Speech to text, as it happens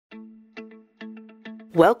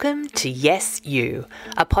Welcome to Yes You,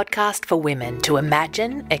 a podcast for women to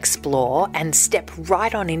imagine, explore, and step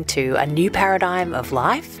right on into a new paradigm of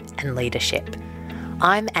life and leadership.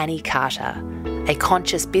 I'm Annie Carter, a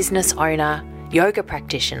conscious business owner, yoga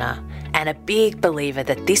practitioner, and a big believer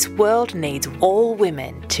that this world needs all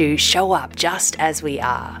women to show up just as we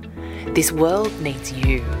are. This world needs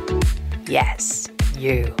you. Yes,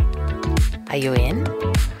 you. Are you in?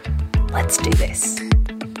 Let's do this.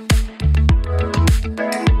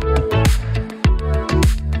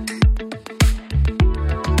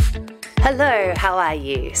 Hello, how are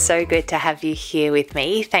you? So good to have you here with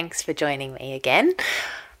me. Thanks for joining me again.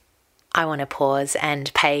 I want to pause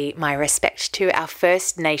and pay my respect to our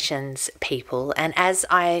First Nations people. And as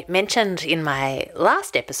I mentioned in my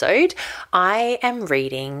last episode, I am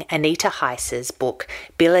reading Anita Heiss's book,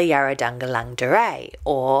 Bila Yarradunga Duray,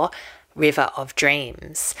 or River of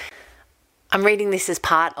Dreams. I'm reading this as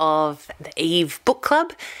part of the Eve Book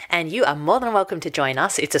Club, and you are more than welcome to join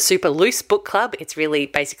us. It's a super loose book club. It's really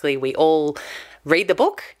basically we all read the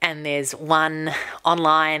book and there's one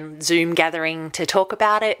online Zoom gathering to talk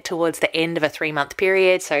about it towards the end of a 3-month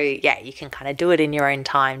period. So yeah, you can kind of do it in your own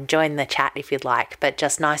time. Join the chat if you'd like, but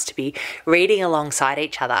just nice to be reading alongside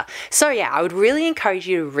each other. So yeah, I would really encourage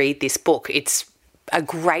you to read this book. It's a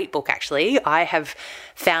great book, actually. I have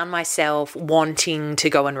found myself wanting to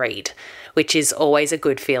go and read, which is always a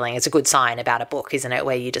good feeling. It's a good sign about a book, isn't it?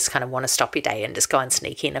 Where you just kind of want to stop your day and just go and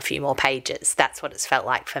sneak in a few more pages. That's what it's felt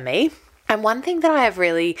like for me. And one thing that I have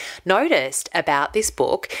really noticed about this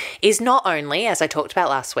book is not only, as I talked about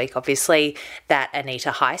last week, obviously, that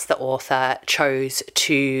Anita Heiss, the author, chose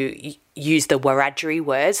to use the Wiradjuri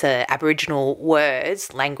words, the Aboriginal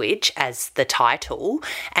words, language, as the title,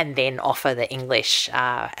 and then offer the English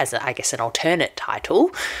as, I guess, an alternate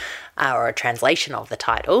title or a translation of the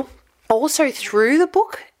title. Also, through the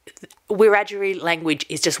book, Wiradjuri language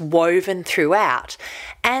is just woven throughout.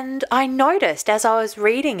 And I noticed as I was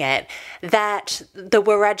reading it that the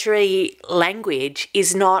Wiradjuri language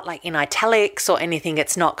is not like in italics or anything.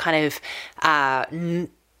 It's not kind of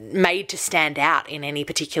made to stand out in any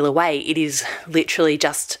particular way. It is literally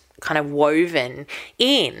just kind of woven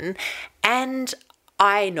in. And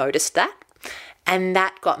I noticed that. And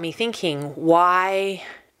that got me thinking, why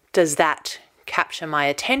does that capture my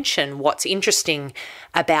attention? What's interesting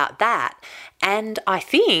about that? And I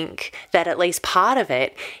think that at least part of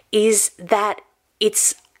it is that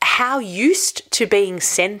it's how used to being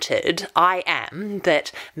centered I am,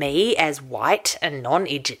 that me as white and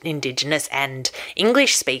non-Indigenous and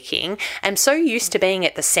English speaking am so used to being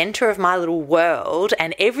at the center of my little world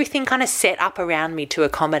and everything kind of set up around me to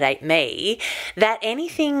accommodate me, that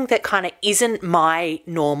anything that kind of isn't my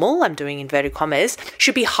normal, I'm doing inverted commas,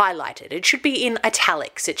 should be highlighted. It should be in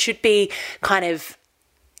italics. It should be kind of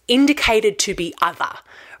indicated to be other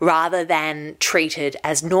rather than treated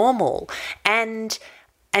as normal. And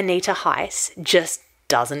Anita Heiss just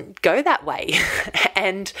doesn't go that way.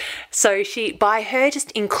 And so by her just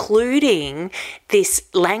including this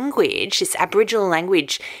language, this Aboriginal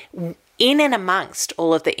language in and amongst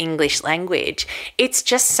all of the English language, it's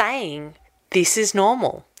just saying this is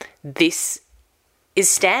normal. This is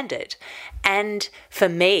standard. And for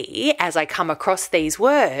me, as I come across these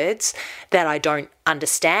words that I don't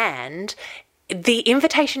understand, the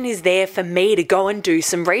invitation is there for me to go and do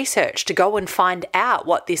some research, to go and find out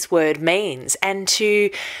what this word means, and to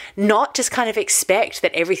not just kind of expect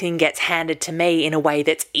that everything gets handed to me in a way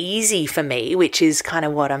that's easy for me, which is kind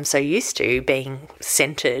of what I'm so used to, being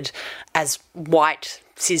centered as white,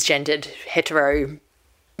 cisgendered, hetero,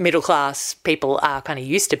 middle-class people are kind of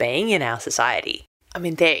used to being in our society. I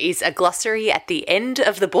mean, there is a glossary at the end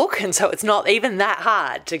of the book, and so it's not even that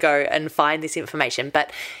hard to go and find this information.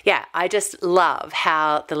 But yeah, I just love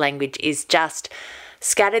how the language is just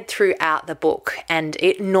scattered throughout the book and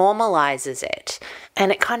it normalizes it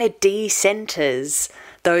and it kind of de-centers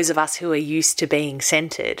those of us who are used to being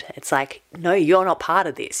centered. It's like, no, you're not part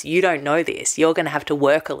of this. You don't know this. You're going to have to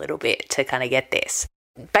work a little bit to kind of get this.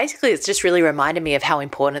 Basically, it's just really reminded me of how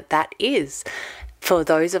important that is for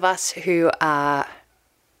those of us who are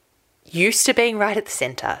used to being right at the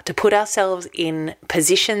center, to put ourselves in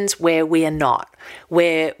positions where we are not,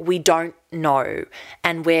 where we don't know,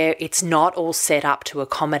 and where it's not all set up to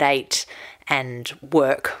accommodate and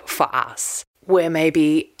work for us, where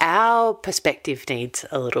maybe our perspective needs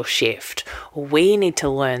a little shift, or we need to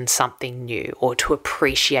learn something new, or to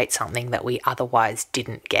appreciate something that we otherwise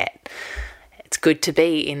didn't get. It's good to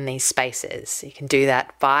be in these spaces. You can do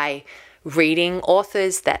that by reading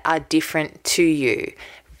authors that are different to you,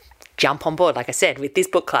 jump on board, like I said, with this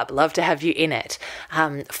book club. Love to have you in it.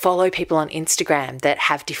 Follow people on Instagram that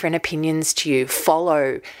have different opinions to you.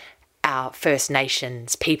 Follow our First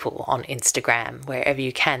Nations people on Instagram wherever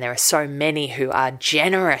you can. There are so many who are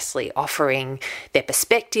generously offering their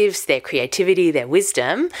perspectives, their creativity, their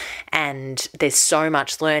wisdom, and there's so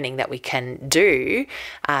much learning that we can do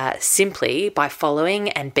simply by following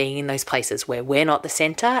and being in those places where we're not the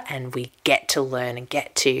centre and we get to learn and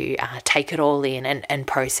get to take it all in and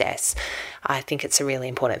process. I think it's a really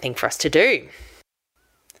important thing for us to do.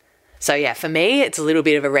 So yeah, for me, it's a little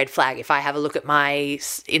bit of a red flag. If I have a look at my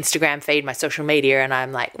Instagram feed, my social media, and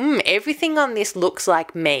I'm like, everything on this looks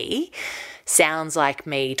like me, sounds like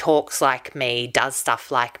me, talks like me, does stuff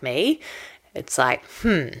like me, it's like,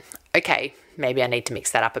 okay, maybe I need to mix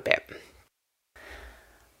that up a bit.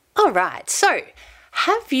 All right, so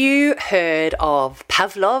have you heard of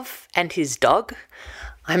Pavlov and his dog?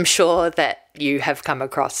 I'm sure that you have come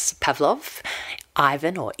across Pavlov.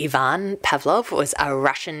 Ivan Pavlov was a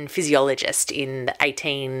Russian physiologist in the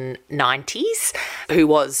 1890s who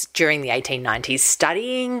was, during the 1890s,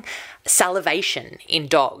 studying salivation in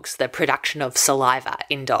dogs, the production of saliva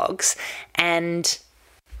in dogs, and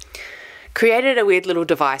created a weird little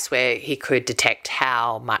device where he could detect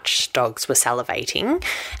how much dogs were salivating.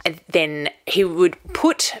 And then he would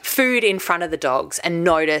put food in front of the dogs and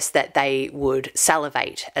notice that they would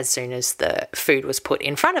salivate as soon as the food was put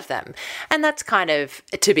in front of them. And that's kind of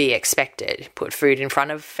to be expected. Put food in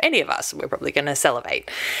front of any of us, we're probably going to salivate.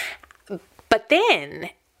 But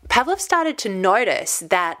then Pavlov started to notice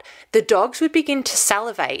that the dogs would begin to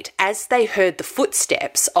salivate as they heard the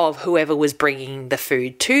footsteps of whoever was bringing the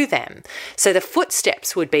food to them. So the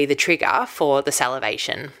footsteps would be the trigger for the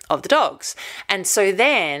salivation of the dogs. And so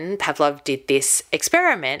then Pavlov did this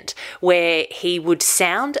experiment where he would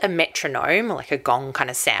sound a metronome, like a gong kind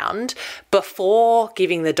of sound, before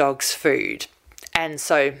giving the dogs food. And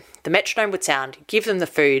so the metronome would sound, give them the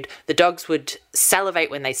food, the dogs would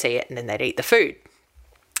salivate when they see it, and then they'd eat the food.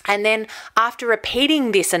 And then after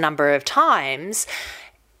repeating this a number of times,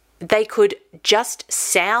 they could just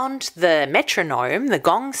sound the metronome, the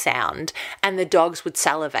gong sound, and the dogs would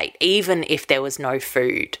salivate, even if there was no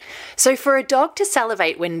food. So for a dog to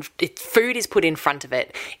salivate when food is put in front of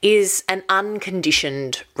it is an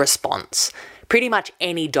unconditioned response. Pretty much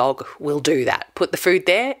any dog will do that. Put the food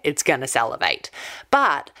there, it's going to salivate.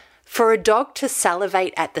 But for a dog to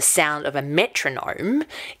salivate at the sound of a metronome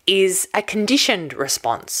is a conditioned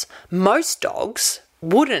response. Most dogs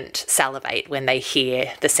wouldn't salivate when they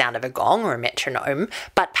hear the sound of a gong or a metronome,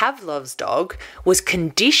 but Pavlov's dog was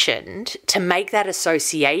conditioned to make that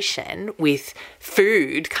association with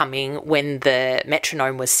food coming when the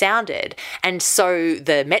metronome was sounded. And so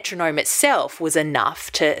the metronome itself was enough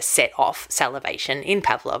to set off salivation in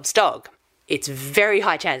Pavlov's dog. It's very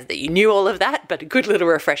high chance that you knew all of that, but a good little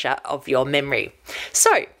refresher of your memory.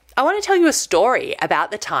 So I want to tell you a story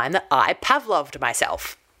about the time that I Pavloved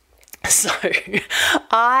myself. So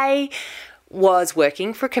I was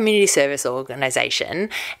working for a community service organisation,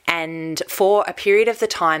 and for a period of the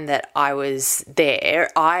time that I was there,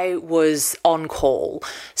 I was on call.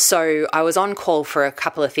 So I was on call for a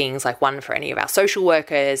couple of things, like one for any of our social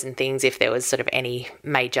workers and things if there was sort of any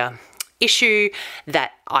major issue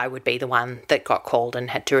that I would be the one that got called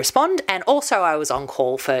and had to respond. And also I was on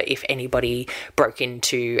call for if anybody broke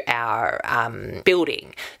into our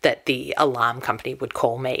building, that the alarm company would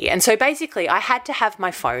call me. And so basically I had to have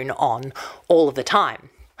my phone on all of the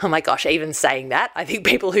time. Oh my gosh, even saying that, I think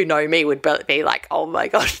people who know me would be like, oh my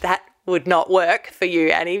gosh, that would not work for you,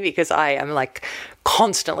 Annie, because I am like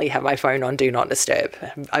constantly have my phone on Do Not Disturb.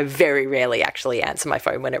 I very rarely actually answer my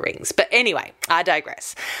phone when it rings. But anyway, I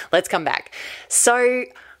digress. Let's come back. So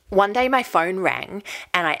one day my phone rang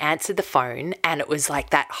and I answered the phone, and it was like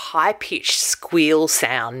that high-pitched squeal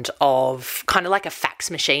sound of kind of like a fax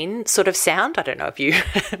machine sort of sound. I don't know if you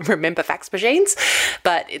remember fax machines,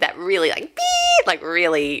 but that really like beep, like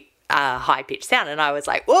really high-pitched sound. And I was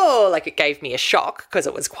like, whoa, like it gave me a shock because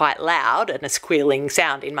it was quite loud and a squealing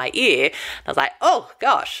sound in my ear. And I was like, oh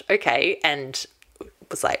gosh, okay. And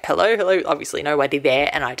was like, hello, obviously nobody there.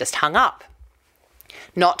 And I just hung up.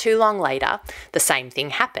 Not too long later, the same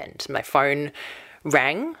thing happened. My phone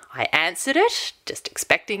rang, I answered it, just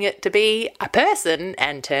expecting it to be a person,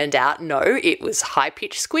 and turned out no, it was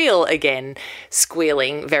high-pitched squeal again,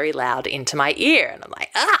 squealing very loud into my ear. And I'm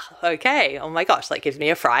like, okay, oh my gosh, that gives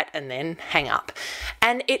me a fright, and then hang up.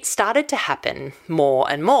 And it started to happen more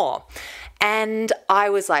and more. And I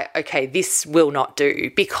was like, okay, this will not do,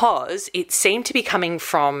 because it seemed to be coming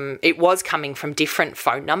from different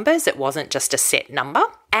phone numbers. It wasn't just a set number.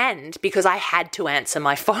 And because I had to answer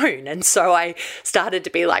my phone. And so I started to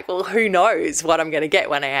be like, well, who knows what I'm going to get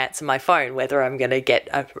when I answer my phone, whether I'm going to get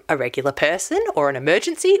a regular person or an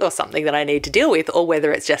emergency or something that I need to deal with, or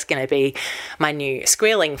whether it's just going to be my new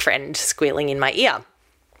squealing friend squealing in my ear.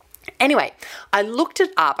 Anyway, I looked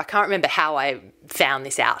it up. I can't remember how I found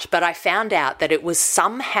this out, but I found out that it was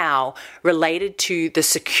somehow related to the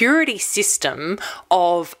security system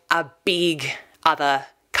of a big other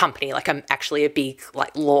company, like actually a big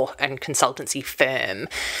law and consultancy firm.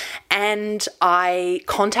 And I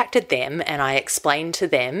contacted them and I explained to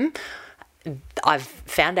them, I've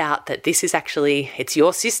found out that this is it's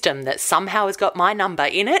your system that somehow has got my number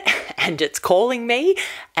in it, and it's calling me,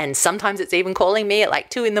 and sometimes it's even calling me at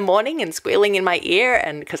 2 a.m. and squealing in my ear,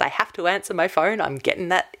 and because I have to answer my phone, I'm getting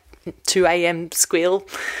that 2 a.m. squeal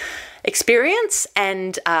experience.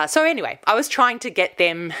 And so anyway, I was trying to get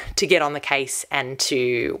them to get on the case and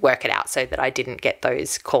to work it out so that I didn't get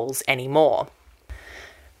those calls anymore.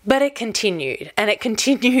 But it continued, and it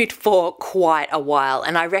continued for quite a while.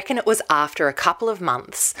 And I reckon it was after a couple of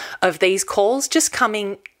months of these calls just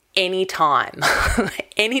coming any time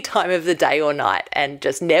of the day or night, and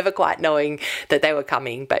just never quite knowing that they were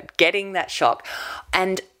coming, but getting that shock.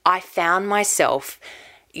 And I found myself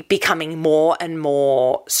becoming more and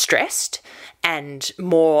more stressed and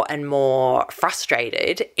more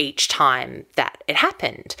frustrated each time that it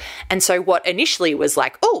happened. And so what initially was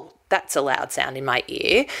like, oh, that's a loud sound in my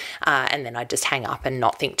ear, and then I'd just hang up and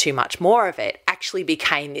not think too much more of it, actually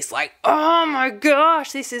became this oh my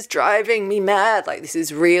gosh, this is driving me mad. This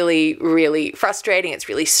is really, really frustrating. It's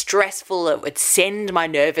really stressful. It would send my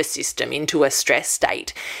nervous system into a stress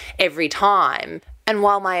state every time. And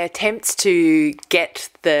while my attempts to get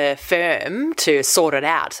the firm to sort it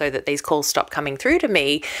out so that these calls stopped coming through to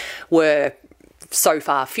me were so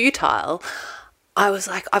far futile, I was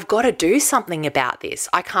like, I've got to do something about this.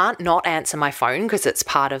 I can't not answer my phone because it's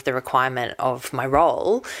part of the requirement of my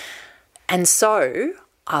role. And so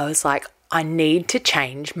I was like, I need to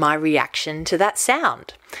change my reaction to that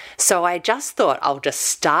sound. So I just thought I'll just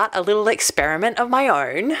start a little experiment of my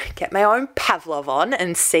own, get my own Pavlov on,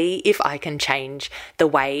 and see if I can change the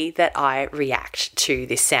way that I react to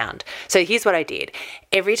this sound. So here's what I did.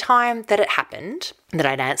 Every time that it happened, that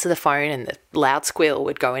I'd answer the phone and the loud squeal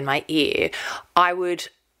would go in my ear, I would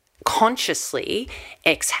consciously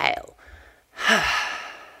exhale.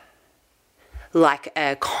 Like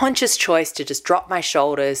a conscious choice to just drop my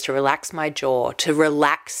shoulders, to relax my jaw, to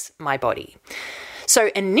relax my body. So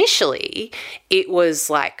initially, it was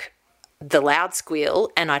like the loud squeal,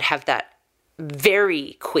 and I'd have that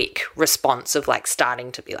very quick response of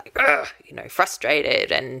starting to be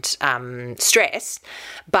frustrated and stressed.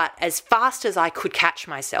 But as fast as I could catch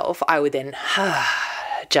myself, I would then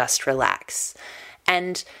just relax.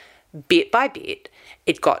 And bit by bit,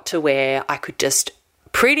 it got to where I could just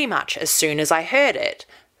pretty much as soon as I heard it,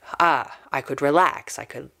 I could relax, I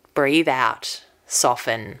could breathe out,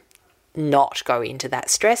 soften, not go into that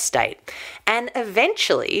stress state. And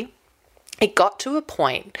eventually it got to a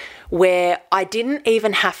point where I didn't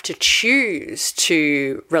even have to choose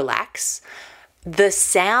to relax. The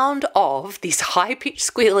sound of this high-pitched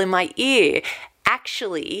squeal in my ear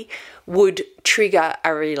actually would trigger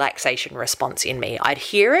a relaxation response in me. I'd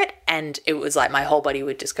hear it and it was like my whole body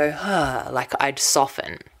would just go, I'd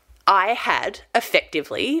soften. I had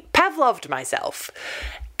effectively Pavloved myself.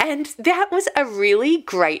 And that was a really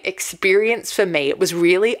great experience for me. It was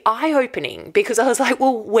really eye-opening because I was like,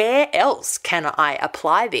 well, where else can I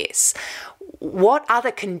apply this? What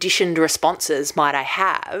other conditioned responses might I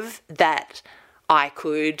have that I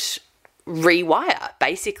could rewire,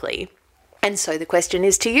 basically? And so the question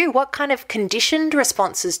is to you, what kind of conditioned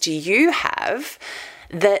responses do you have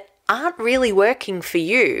that aren't really working for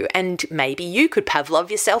you? And maybe you could Pavlov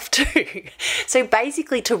yourself too. So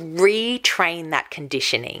basically to retrain that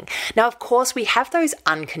conditioning. Now, of course, we have those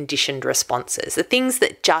unconditioned responses, the things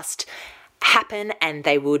that just happen, and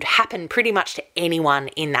they would happen pretty much to anyone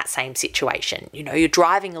in that same situation. You're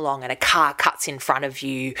driving along and a car cuts in front of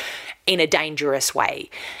you in a dangerous way.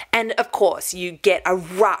 And of course, you get a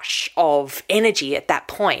rush of energy at that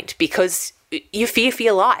point because you fear for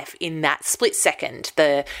your life in that split second.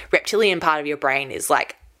 The reptilian part of your brain is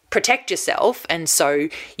like, protect yourself, and so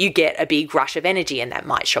you get a big rush of energy, and that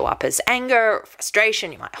might show up as anger or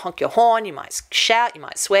frustration. You might honk your horn, you might shout, you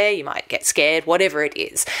might swear, you might get scared, whatever it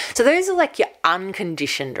is. So those are like your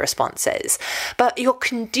unconditioned responses. But your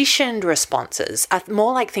conditioned responses are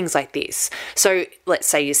more like things like this. So let's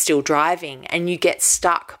say you're still driving and you get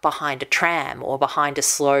stuck behind a tram or behind a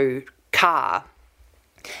slow car,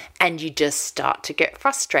 and you just start to get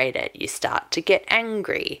frustrated, you start to get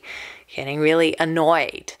angry, getting really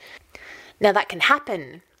annoyed. Now that can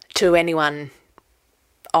happen to anyone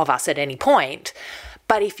of us at any point,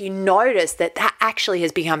 but if you notice that that actually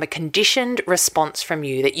has become a conditioned response from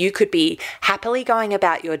you, that you could be happily going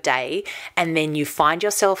about your day and then you find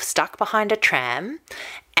yourself stuck behind a tram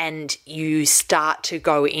and you start to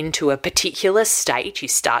go into a particular state, you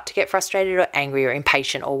start to get frustrated or angry or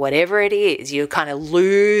impatient or whatever it is, you kind of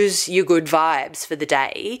lose your good vibes for the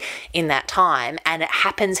day in that time, and it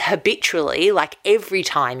happens habitually, like every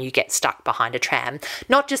time you get stuck behind a tram,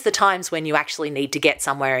 not just the times when you actually need to get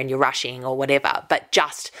somewhere and you're rushing or whatever, but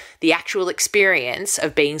just the actual experience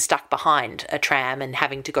of being stuck behind a tram and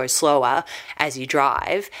having to go slower as you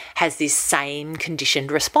drive has this same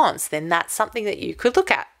conditioned response, then that's something that you could look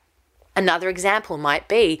at. Another example might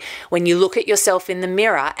be when you look at yourself in the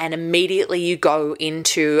mirror and immediately you go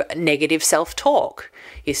into negative self-talk.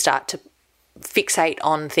 You start to fixate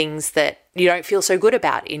on things that you don't feel so good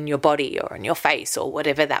about in your body or in your face or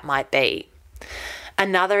whatever that might be.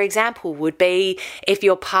 Another example would be if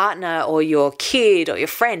your partner or your kid or your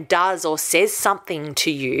friend does or says something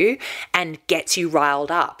to you and gets you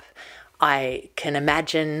riled up. I can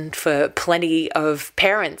imagine for plenty of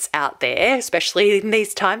parents out there, especially in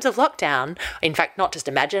these times of lockdown. In fact, not just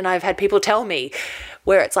imagine, I've had people tell me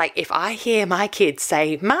where it's like, if I hear my kids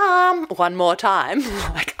say, "Mom," one more time,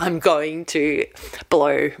 like I'm going to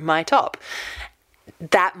blow my top.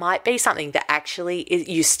 That might be something that actually is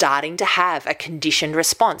you starting to have a conditioned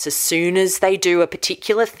response as soon as they do a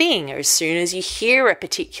particular thing, or as soon as you hear a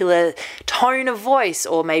particular tone of voice,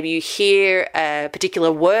 or maybe you hear a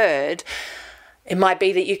particular word. It might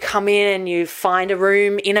be that you come in and you find a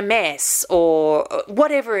room in a mess or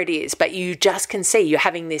whatever it is, but you just can see you're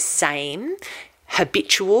having this same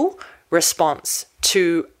habitual response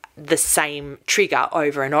to the same trigger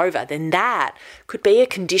over and over, then that could be a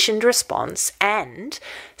conditioned response. And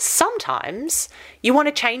sometimes you want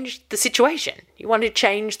to change the situation. You want to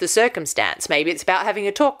change the circumstance. Maybe it's about having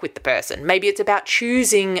a talk with the person. Maybe it's about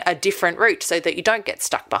choosing a different route so that you don't get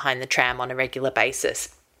stuck behind the tram on a regular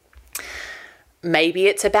basis. Maybe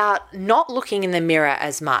it's about not looking in the mirror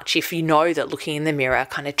as much if you know that looking in the mirror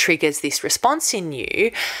kind of triggers this response in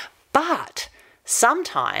you. But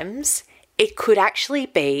sometimes it could actually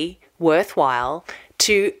be worthwhile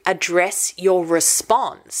to address your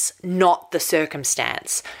response, not the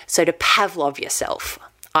circumstance. So to Pavlov yourself.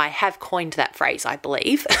 I have coined that phrase, I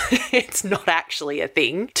believe. It's not actually a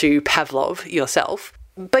thing, to Pavlov yourself.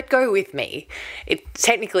 But go with me.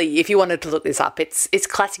 Technically, if you wanted to look this up, it's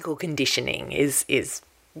classical conditioning is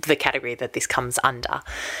the category that this comes under.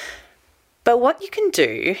 But what you can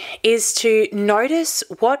do is to notice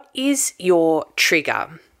what is your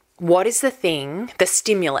trigger. What is the thing, the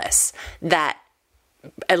stimulus that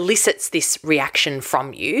elicits this reaction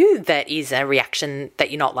from you that is a reaction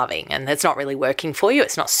that you're not loving and that's not really working for you?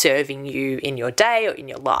 It's not serving you in your day or in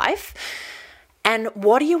your life. And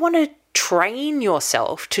what do you want to train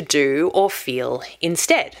yourself to do or feel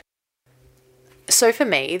instead? So for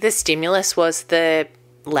me, the stimulus was the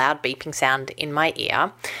loud beeping sound in my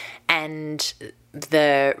ear, and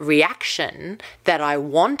the reaction that I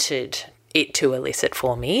wanted it to elicit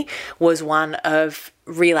for me was one of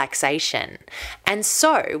relaxation. And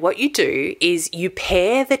so what you do is you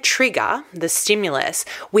pair the trigger, the stimulus,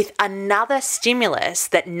 with another stimulus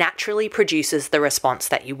that naturally produces the response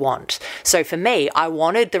that you want. So for me, I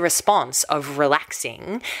wanted the response of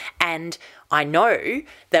relaxing, and I know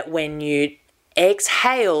that when you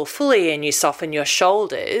exhale fully and you soften your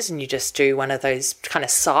shoulders and you just do one of those kind of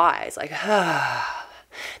sighs, like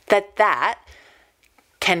that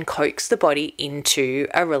can coax the body into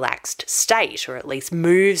a relaxed state, or at least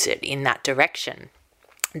moves it in that direction.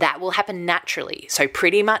 That will happen naturally. So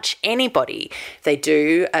pretty much anybody, if they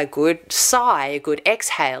do a good sigh, a good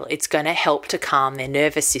exhale, it's going to help to calm their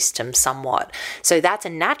nervous system somewhat. So that's a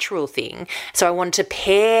natural thing. So I wanted to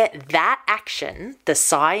pair that action, the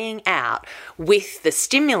sighing out, with the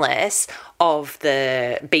stimulus of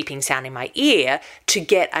the beeping sound in my ear to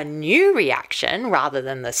get a new reaction rather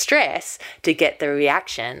than the stress, to get the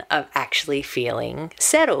reaction of actually feeling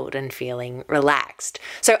settled and feeling relaxed.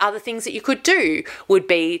 So other things that you could do would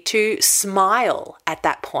be to smile at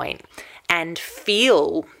that point and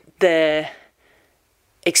feel the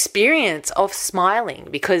experience of smiling,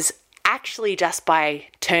 because actually just by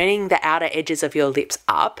turning the outer edges of your lips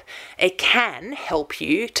up, it can help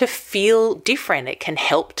you to feel different. It can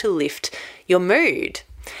help to lift your mood.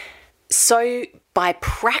 So by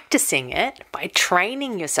practicing it, by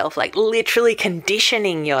training yourself, like literally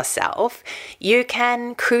conditioning yourself, you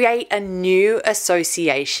can create a new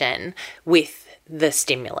association with the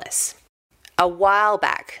stimulus. A while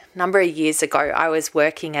back, a number of years ago, I was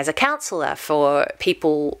working as a counsellor for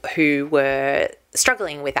people who were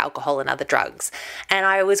struggling with alcohol and other drugs. And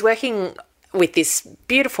I was working with this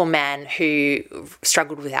beautiful man who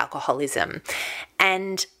struggled with alcoholism.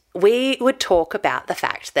 And we would talk about the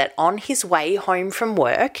fact that on his way home from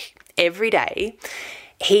work every day,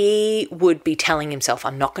 he would be telling himself,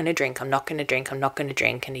 I'm not going to drink, I'm not going to drink, I'm not going to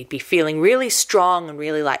drink. And he'd be feeling really strong and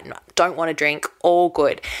really like, no, don't want to drink, all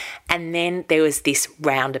good. And then there was this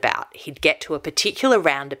roundabout. He'd get to a particular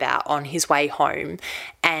roundabout on his way home,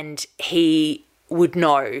 and he would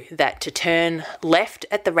know that to turn left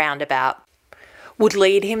at the roundabout would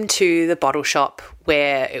lead him to the bottle shop,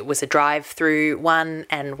 where it was a drive-through one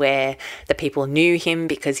and where the people knew him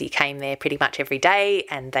because he came there pretty much every day,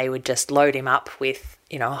 and they would just load him up with,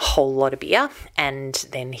 a whole lot of beer, and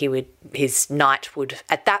then his night would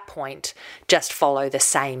at that point just follow the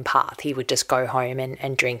same path. He would just go home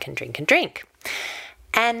and drink and drink and drink.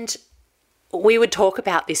 And we would talk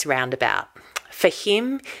about this roundabout. For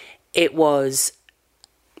him, it was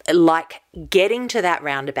like getting to that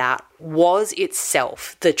roundabout was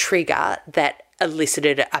itself the trigger that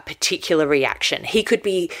elicited a particular reaction. He could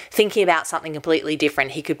be thinking about something completely different.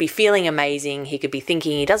 He could be feeling amazing. He could be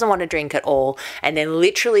thinking he doesn't want to drink at all. And then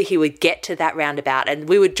literally he would get to that roundabout, and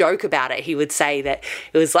we would joke about it. He would say that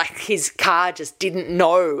it was like his car just didn't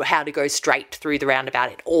know how to go straight through the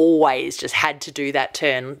roundabout. It always just had to do that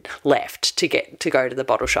turn left to go to the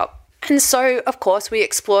bottle shop. And so, of course, we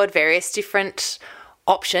explored various different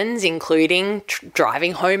options, including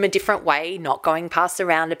driving home a different way, not going past the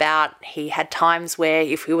roundabout. He had times where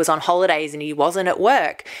if he was on holidays and he wasn't at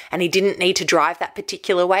work and he didn't need to drive that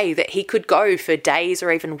particular way, that he could go for days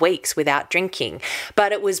or even weeks without drinking.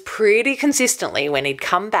 But it was pretty consistently when he'd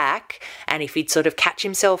come back, and if he'd sort of catch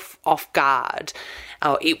himself off guard,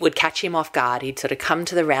 or it would catch him off guard, he'd sort of come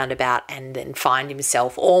to the roundabout and then find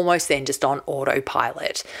himself almost then just on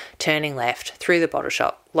autopilot, turning left through the bottle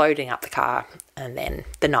shop, loading up the car, and then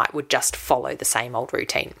the night would just follow the same old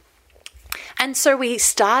routine. And so we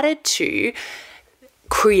started to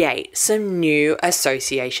create some new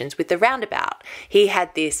associations with the roundabout. He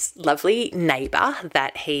had this lovely neighbour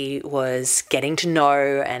that he was getting to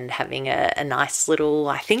know and having a nice little,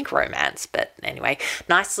 I think, romance, but anyway,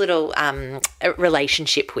 nice little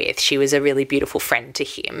relationship with. She was a really beautiful friend to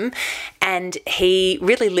him, and he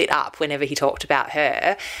really lit up whenever he talked about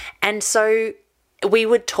her. And so we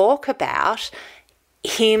would talk about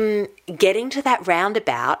him getting to that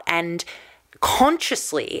roundabout and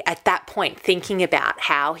consciously at that point thinking about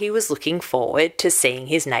how he was looking forward to seeing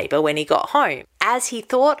his neighbour when he got home. As he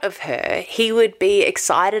thought of her, he would be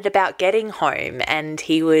excited about getting home, and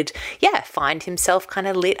he would, find himself kind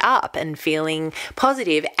of lit up and feeling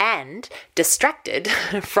positive and distracted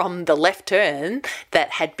from the left turn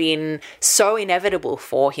that had been so inevitable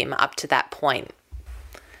for him up to that point.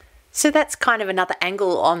 So that's kind of another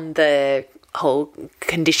angle on the whole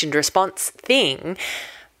conditioned response thing.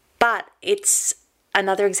 But it's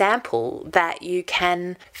another example that you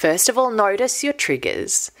can, first of all, notice your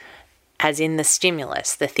triggers, as in the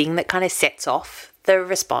stimulus, the thing that kind of sets off the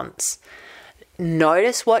response.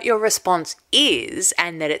 Notice what your response is,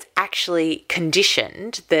 and that it's actually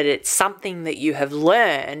conditioned, that it's something that you have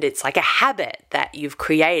learned. It's like a habit that you've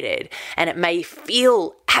created, and it may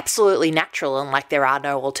feel absolutely natural and like there are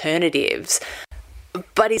no alternatives,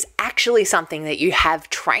 but is actually something that you have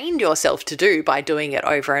trained yourself to do by doing it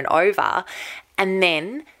over and over, and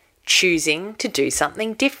then choosing to do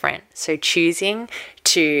something different. So choosing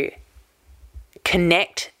to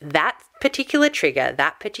connect that particular trigger,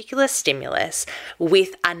 that particular stimulus,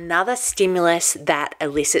 with another stimulus that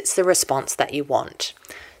elicits the response that you want.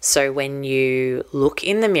 So when you look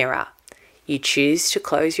in the mirror, you choose to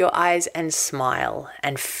close your eyes and smile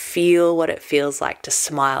and feel what it feels like to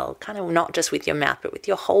smile, kind of not just with your mouth, but with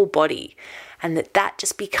your whole body. And that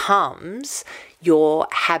just becomes your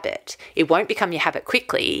habit. It won't become your habit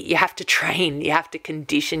quickly. You have to train, you have to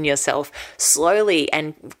condition yourself slowly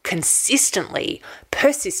and consistently,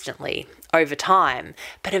 persistently over time.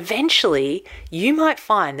 But eventually you might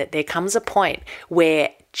find that there comes a point where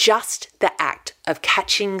just the act of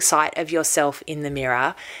catching sight of yourself in the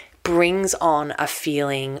mirror brings on a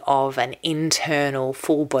feeling of an internal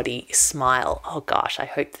full body smile. Oh gosh, I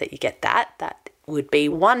hope that you get that. That would be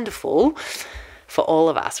wonderful for all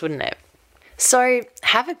of us, wouldn't it? So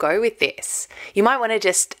have a go with this. You might want to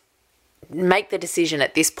just make the decision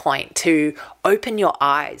at this point to open your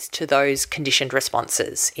eyes to those conditioned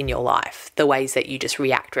responses in your life, the ways that you just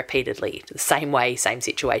react repeatedly, the same way, same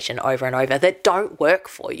situation over and over, that don't work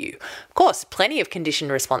for you. Of course, plenty of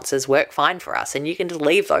conditioned responses work fine for us, and you can just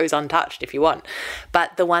leave those untouched if you want.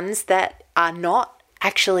 But the ones that are not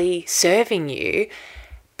actually serving you,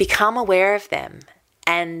 become aware of them,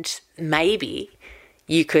 and maybe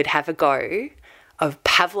you could have a go of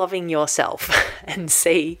Pavloving yourself and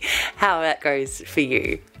see how that goes for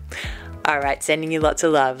you. All right, sending you lots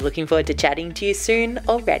of love. Looking forward to chatting to you soon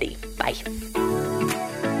already. Bye.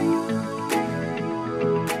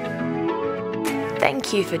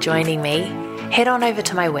 Thank you for joining me. Head on over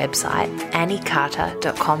to my website,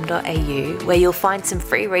 anniecarter.com.au, where you'll find some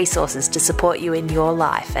free resources to support you in your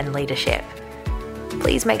life and leadership.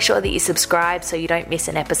 Please make sure that you subscribe so you don't miss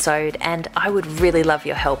an episode, and I would really love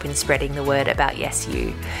your help in spreading the word about Yes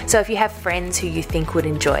You. So if you have friends who you think would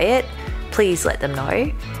enjoy it, please let them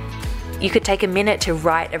know. You could take a minute to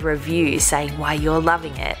write a review saying why you're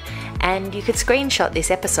loving it, and you could screenshot this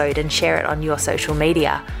episode and share it on your social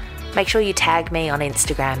media. Make sure you tag me on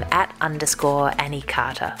Instagram @_Annie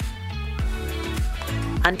Carter.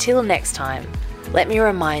 Until next time, let me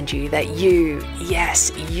remind you that you,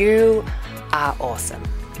 yes, you are awesome,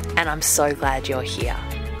 and I'm so glad you're here.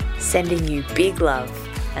 Sending you big love,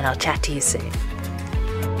 and I'll chat to you soon.